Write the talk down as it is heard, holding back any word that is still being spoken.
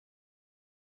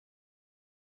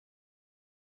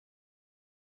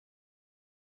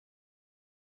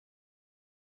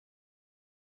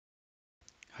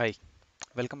Hi,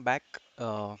 welcome back.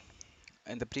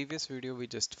 In the previous video, we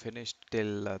just finished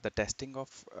till the testing of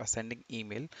sending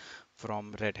email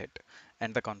from Red Hat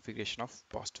and the configuration of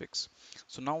Postfix.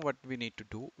 So now what we need to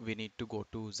do, we need to go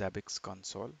to ZABBIX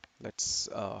console. Let's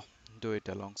do it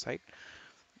alongside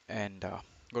and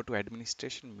go to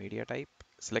administration media type,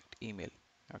 select email.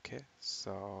 Okay,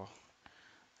 so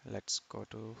let's go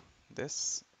to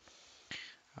this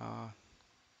uh,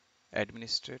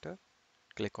 administrator.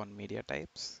 Click on media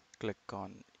types, click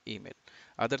on email.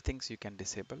 Other things you can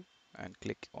disable and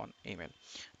click on email.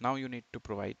 Now you need to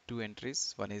provide two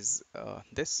entries. One is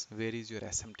this, where is your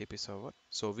SMTP server?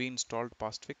 So we installed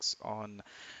Postfix on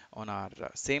our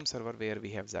same server where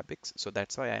we have Zabbix. So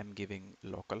that's why I am giving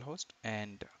localhost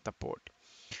and the port.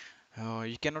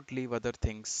 You cannot leave other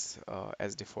things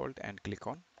as default and click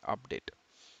on update.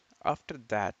 After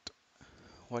that,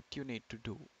 what you need to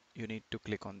do, you need to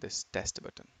click on this test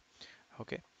button.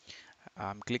 Okay,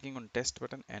 I'm clicking on test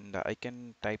button and I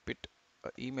can type it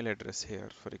email address here,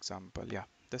 for example, yeah,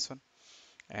 this one.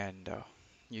 And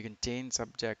you can change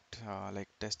subject like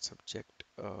test subject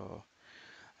uh,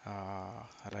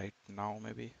 right now,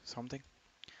 maybe something.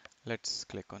 Let's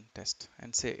click on test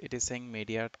and say it is saying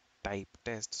media type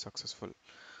test successful.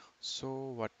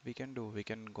 So what we can do, we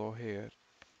can go here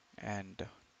and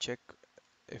check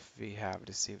if we have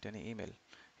received any email.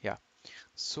 Yeah,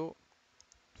 so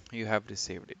you have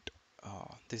received it.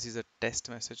 This is a test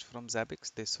message from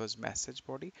Zabbix. This was message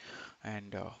body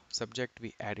and subject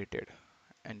we edited.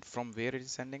 And from where it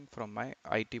is sending? From my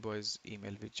IT boys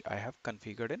email, which I have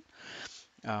configured in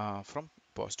from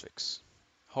Postfix.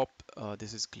 Hope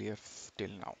this is clear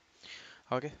till now.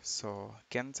 Okay, so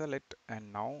cancel it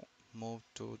and now move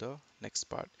to the next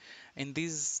part. In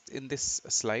this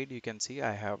slide, you can see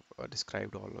I have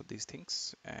described all of these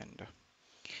things and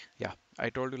yeah, I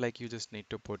told you like you just need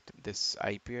to put this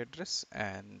IP address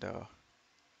and the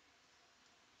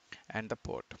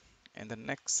port. In the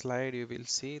next slide, you will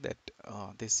see that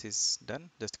this is done.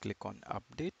 Just click on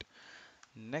update.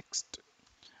 Next,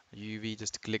 we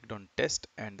just clicked on test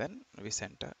and then we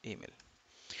sent an email.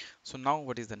 So now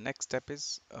what is the next step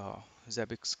is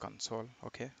ZABBIX console.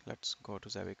 Okay, let's go to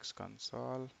ZABBIX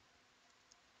console.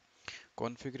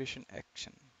 Configuration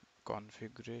action,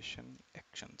 configuration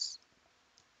actions.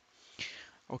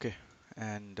 Okay,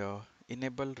 and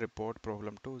enable report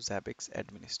problem to ZABBIX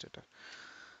administrator.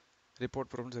 Report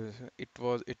problems,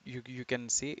 you can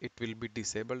see it will be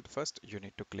disabled first. You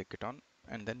need to click it on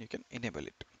and then you can enable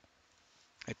it.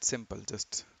 It's simple,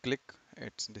 just click,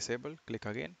 it's disabled, click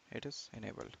again, it is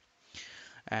enabled.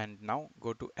 And now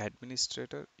go to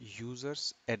administrator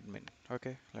users admin.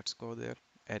 Okay, let's go there,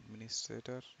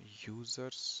 administrator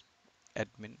users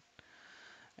admin,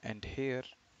 and here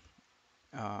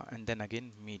and then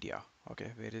again media.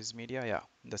 Okay, where is media? Yeah,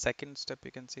 the second step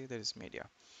you can see there is media,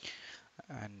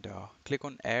 and click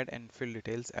on add and fill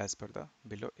details as per the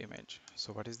below image.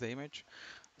 So what is the image?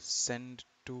 Send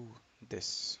to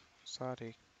this,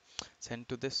 sorry, send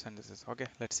to this and this is okay.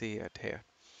 Let's see it here.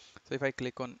 So if I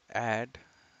click on add,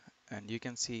 and you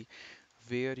can see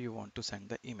where you want to send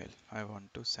the email. I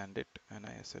want to send it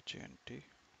NISHENT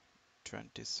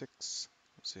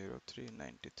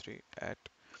 260393 at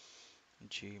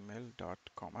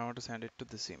gmail.com. I want to send it to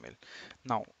this email.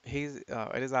 Now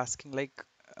it is asking like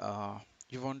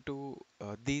you want to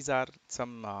these are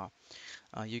some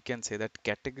you can say that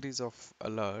categories of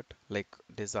alert like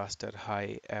disaster,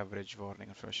 high, average, warning,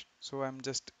 information. So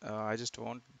I just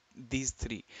want these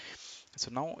three. So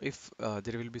now if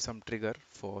there will be some trigger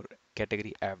for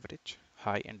category average,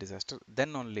 high and disaster,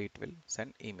 then only it will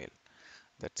send email.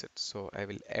 That's it. So I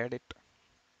will add it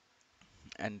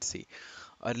and see.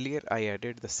 Earlier I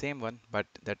added the same one, but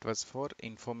that was for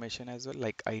information as well.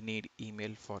 Like I need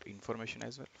email for information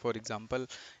as well. For example,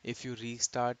 if you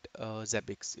restart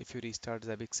Zabbix, if you restart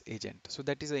Zabbix agent, so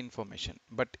that is the information,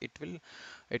 but it will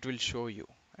show you.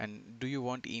 And do you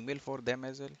want email for them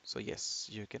as well? So yes,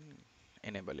 you can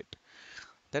enable it.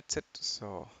 That's it.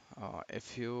 So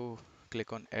if you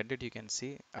click on edit, you can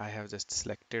see I have just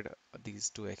selected these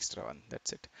two extra one.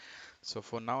 That's it. So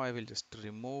for now, I will just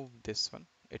remove this one.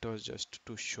 It was just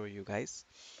to show you guys.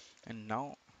 And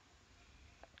now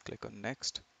click on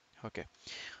next. Okay.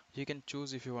 You can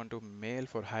choose if you want to mail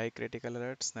for high critical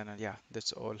alerts. Then yeah,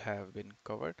 that's all have been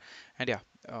covered. And yeah,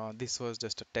 this was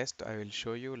just a test. I will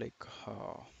show you like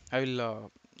I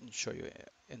will show you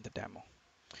in the demo.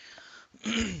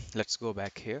 Let's go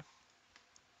back here.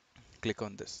 Click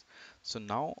on this. So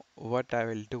now what I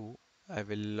will do, I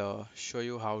will show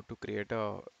you how to create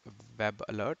a web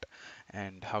alert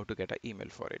and how to get an email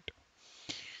for it.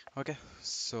 Okay,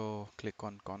 so click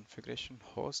on configuration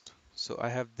host. So I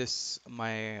have this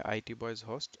my IT boys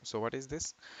host. So what is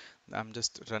this? I'm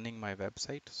just running my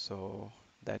website so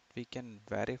that we can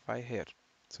verify here.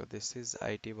 So this is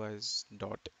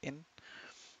itboys.in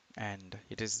and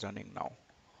it is running now.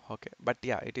 Okay, but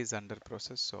yeah, it is under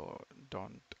process, so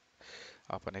don't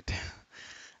open it.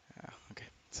 Okay,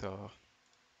 so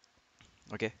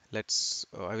okay,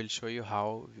 I will show you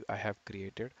how I have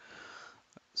created.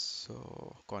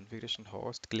 So configuration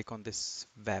host, click on this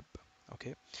web.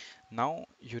 Okay, now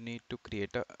you need to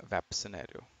create a web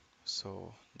scenario.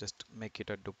 So just make it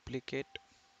a duplicate,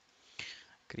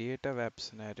 create a web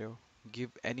scenario,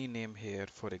 give any name here,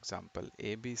 for example,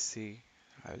 ABC.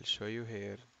 I'll show you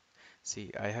here.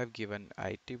 See, I have given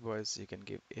IT boys, you can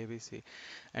give ABC,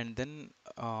 and then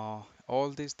all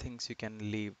these things you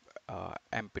can leave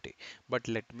empty. But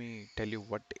let me tell you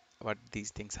what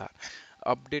these things are.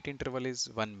 Update interval is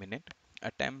 1 minute,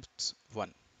 attempts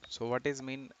one. So what is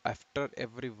mean after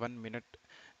every 1 minute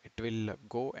it will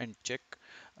go and check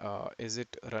is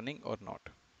it running or not.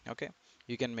 Okay,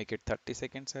 you can make it 30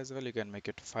 seconds as well, you can make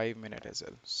it 5 minutes as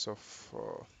well. So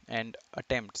for and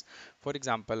attempts, for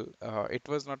example, it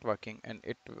was not working and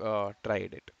it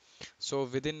tried it, so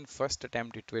within first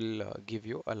attempt it will give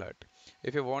you alert.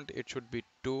 If you want, it should be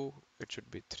 2, it should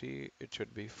be 3, it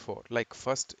should be 4. Like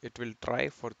first it will try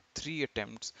for 3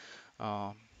 attempts.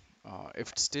 uh,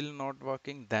 if it's still not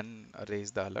working, then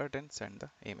raise the alert and send the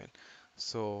email.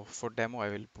 So for demo I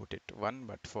will put it 1,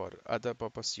 but for other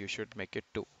purpose you should make it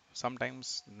 2.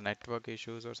 Sometimes network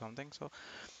issues or something, so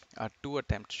 2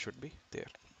 attempts should be there.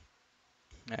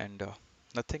 And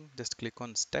nothing, just click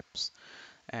on steps.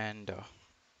 And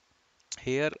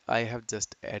here I have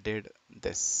just added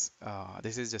this.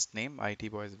 This is just name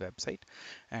IT Boys website,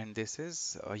 and this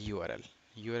is a URL.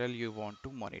 URL you want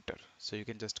to monitor. So you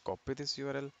can just copy this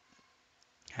URL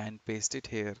and paste it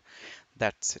here.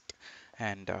 That's it.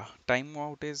 And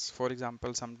timeout is, for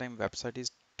example, sometime website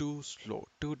is too slow,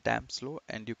 too damn slow,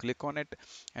 and you click on it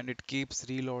and it keeps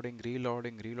reloading,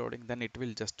 reloading, reloading. Then it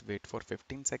will just wait for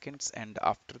 15 seconds, and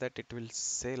after that it will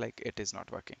say like it is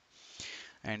not working.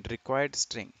 And required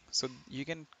string, so you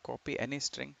can copy any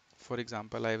string. For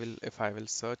example, if I will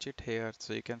search it here,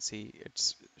 so you can see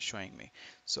it's showing me.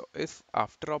 So if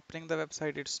after opening the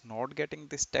website it's not getting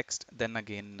this text, then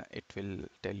again it will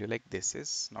tell you like this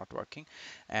is not working.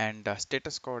 And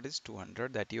status code is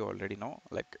 200, that you already know.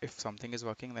 Like if something is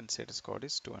working, then status code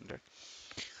is 200.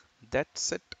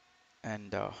 That's it.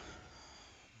 And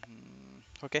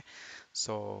okay,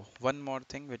 so one more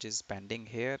thing which is pending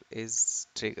here is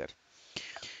trigger.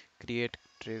 Create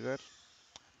trigger,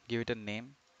 give it a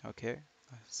name. Okay,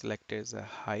 select as a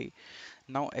high.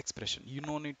 Now expression, you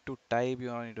no need to type, you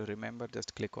don't need to remember,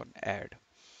 just click on add.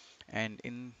 And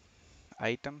in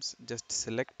items, just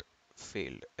select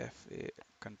failed,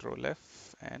 control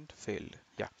F, and failed.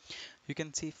 Yeah, you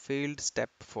can see failed step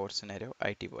for scenario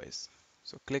IT voice.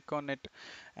 So click on it,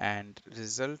 and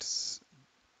results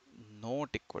not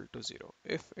equal to 0.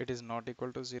 If it is not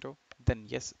equal to 0, then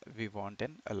yes, we want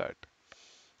an alert.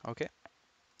 Okay,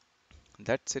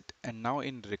 that's it. And now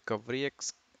in recovery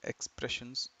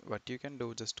expressions, what you can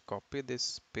do, just copy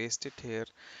this, paste it here,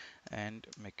 and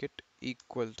make it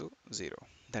equal to 0.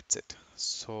 That's it.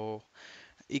 So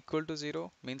equal to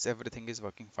 0 means everything is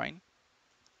working fine.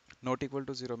 Not equal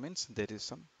to 0 means there is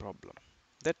some problem.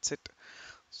 That's it.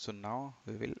 So now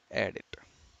we will add it.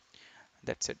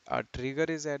 That's it. Our trigger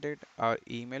is added. Our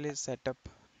email is set up.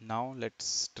 Now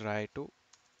let's try to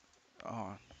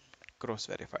uh, cross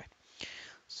verify.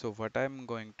 So what I'm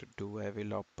going to do, I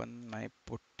will open my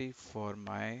putty for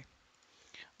my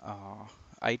uh,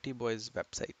 IT Boys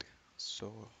website.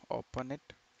 So open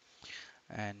it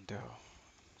and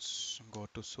go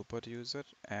to super user,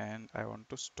 and I want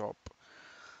to stop.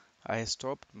 I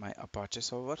stopped my Apache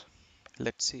server.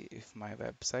 Let's see if my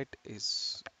website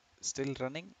is still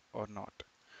running or not.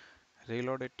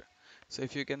 Reload it. So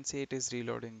if you can see, it is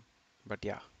reloading, but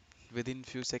yeah, within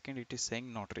few seconds it is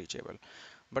saying not reachable.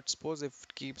 But suppose if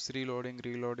it keeps reloading,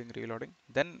 reloading, reloading,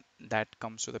 then that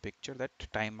comes to the picture that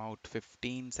timeout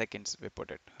 15 seconds we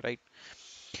put it, right?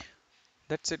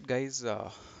 That's it, guys.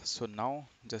 So now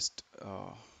just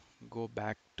go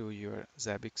back to your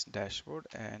ZABBIX dashboard,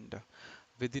 and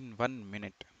within 1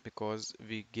 minute, because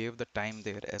we gave the time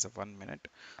there as a 1 minute,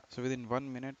 so within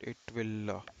 1 minute it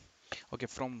will okay,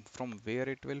 from where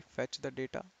it will fetch the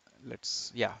data.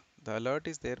 Let's, yeah, the alert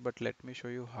is there, but let me show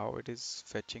you how it is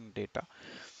fetching data.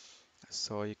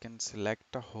 So you can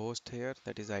select a host here,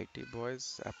 that is IT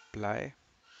Boys, apply,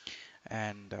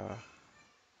 and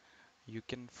you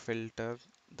can filter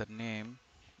the name,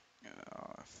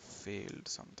 failed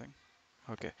something.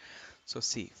 Okay, so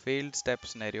see, failed step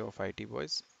scenario of IT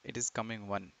boys, it is coming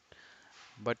 1.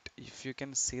 But if you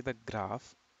can see the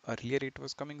graph, earlier it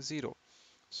was coming 0.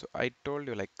 So I told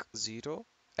you like 0,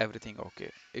 everything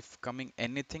okay. If coming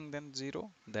anything then 0,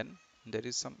 then there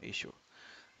is some issue.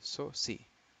 So see,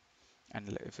 and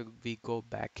if we go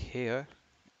back here,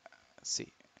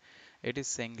 see, it is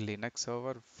saying Linux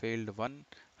server failed 1,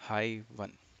 high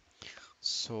 1.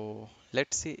 So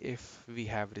let's see if we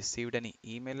have received any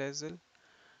email as well.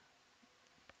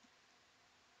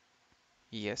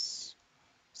 Yes,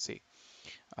 see,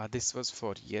 this was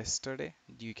for yesterday.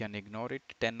 You can ignore it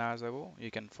 10 hours ago.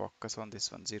 You can focus on this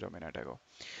one 0 minute ago.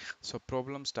 So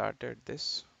problem started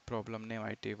this problem name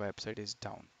IT website is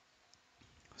down.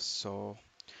 So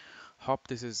hope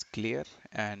this is clear.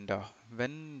 And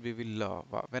when we will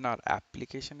when our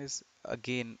application is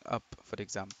again up, for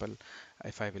example,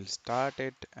 if I will start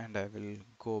it and I will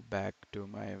go back to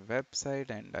my website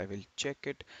and I will check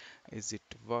it, is it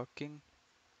working?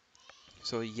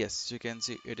 So yes, you can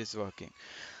see it is working.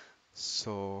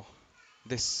 So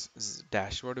this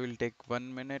dashboard will take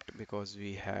 1 minute because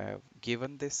we have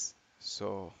given this.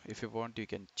 So if you want, you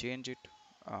can change it.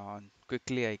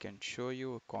 Quickly, I can show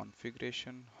you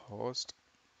configuration, host,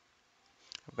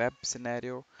 web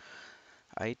scenario,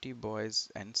 IT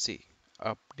boys, and see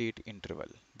update interval.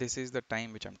 This is the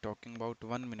time which I'm talking about.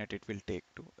 1 minute it will take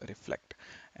to reflect.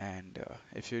 And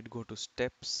if you'd go to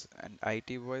steps and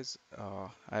IT boys,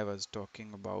 I was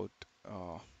talking about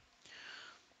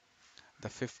the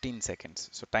 15 seconds.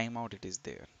 So timeout it is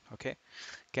there. Okay,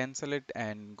 cancel it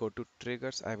and go to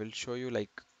triggers. I will show you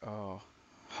like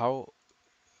how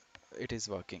it is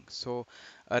working. So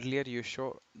earlier you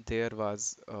show there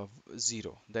was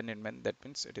 0, then it meant that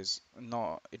means it is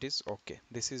no, it is okay.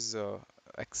 This is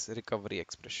recovery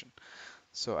expression.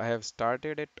 So I have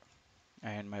started it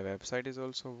and my website is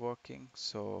also working.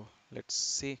 So let's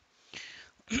see.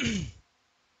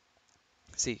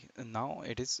 See, now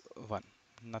it is 1,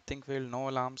 nothing failed, no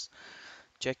alarms.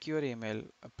 Check your email.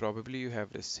 Probably you have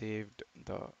received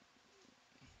the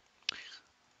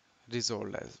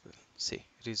resolved as well. See,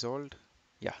 resolved.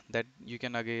 Yeah, that you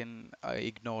can again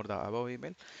ignore the above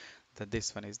email. That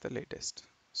this one is the latest.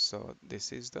 So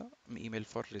this is the email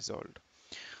for resolved.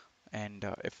 And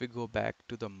if we go back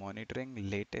to the monitoring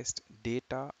latest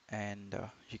data, and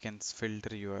you can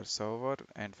filter your server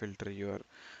and filter your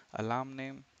alarm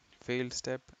name, failed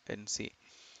step, and see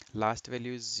last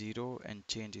value is 0 and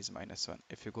change is -1.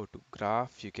 If you go to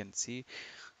graph, you can see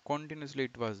continuously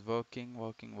it was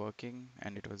working,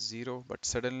 and it was 0, but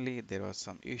suddenly there was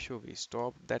some issue. We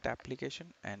stopped that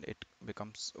application and it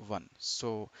becomes 1.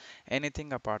 So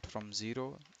anything apart from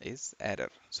 0 is error.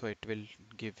 So it will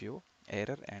give you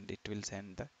error and it will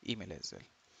send the email as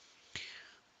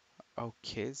well.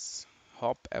 Okay,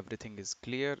 hope everything is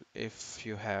clear. If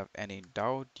you have any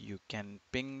doubt, you can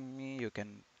ping me, you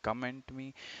can comment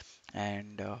me,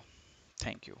 and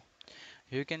thank you.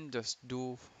 You can just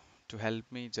do to help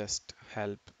me, just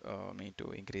help me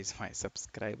to increase my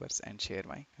subscribers and share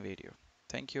my video.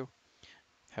 Thank you.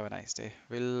 Have a nice day.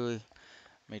 We'll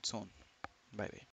meet soon. Bye bye.